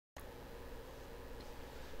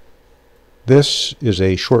This is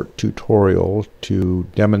a short tutorial to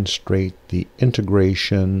demonstrate the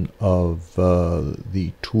integration of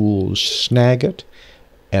the tools Snagit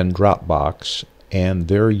and Dropbox and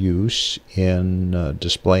their use in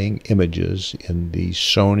displaying images in the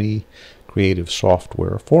Sony Creative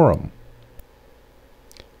Software Forum.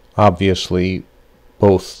 Obviously,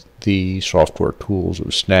 both the software tools of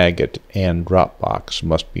Snagit and Dropbox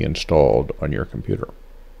must be installed on your computer.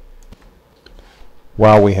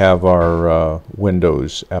 While we have our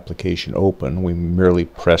Windows application open, we merely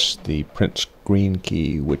press the print screen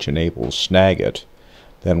key, which enables Snagit.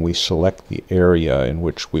 Then we select the area in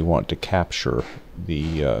which we want to capture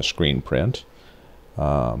the screen print,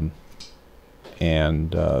 and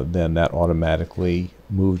then that automatically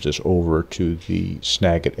moves us over to the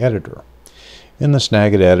Snagit editor. In the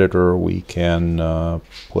Snagit editor, we can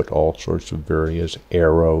put all sorts of various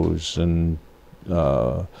arrows and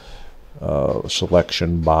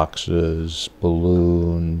selection boxes,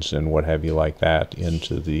 balloons, and what have you like that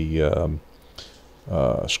into the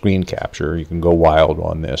screen capture. You can go wild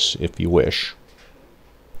on this if you wish.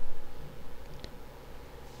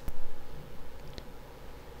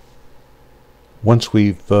 Once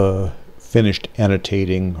we've finished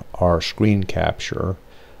annotating our screen capture,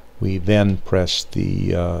 we then press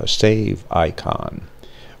the save icon,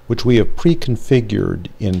 which we have pre-configured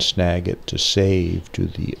in Snagit to save to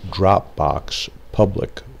the Dropbox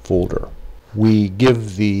public folder. We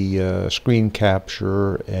give the screen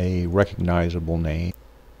capture a recognizable name.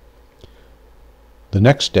 The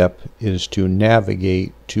next step is to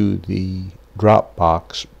navigate to the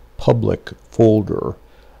Dropbox public folder,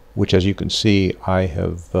 which, as you can see, I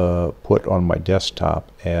have put on my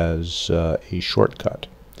desktop as a shortcut.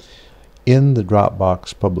 In the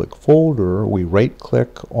Dropbox public folder, we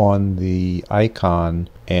right-click on the icon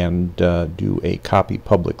and do a copy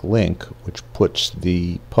public link, which puts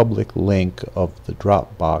the public link of the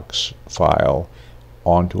Dropbox file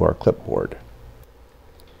onto our clipboard.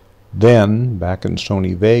 Then, back in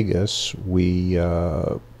Sony Vegas, we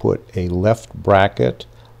put a left bracket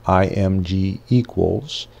img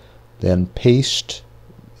equals, then paste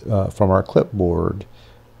from our clipboard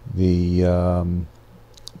the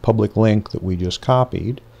public link that we just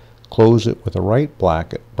copied, close it with a right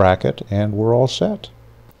bracket, and we're all set.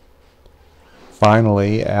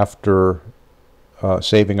 Finally, after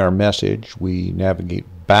saving our message, we navigate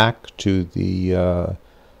back to the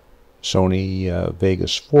Sony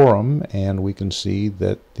Vegas forum, and we can see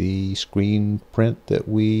that the screen print that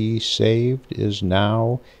we saved is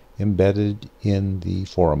now embedded in the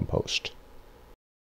forum post.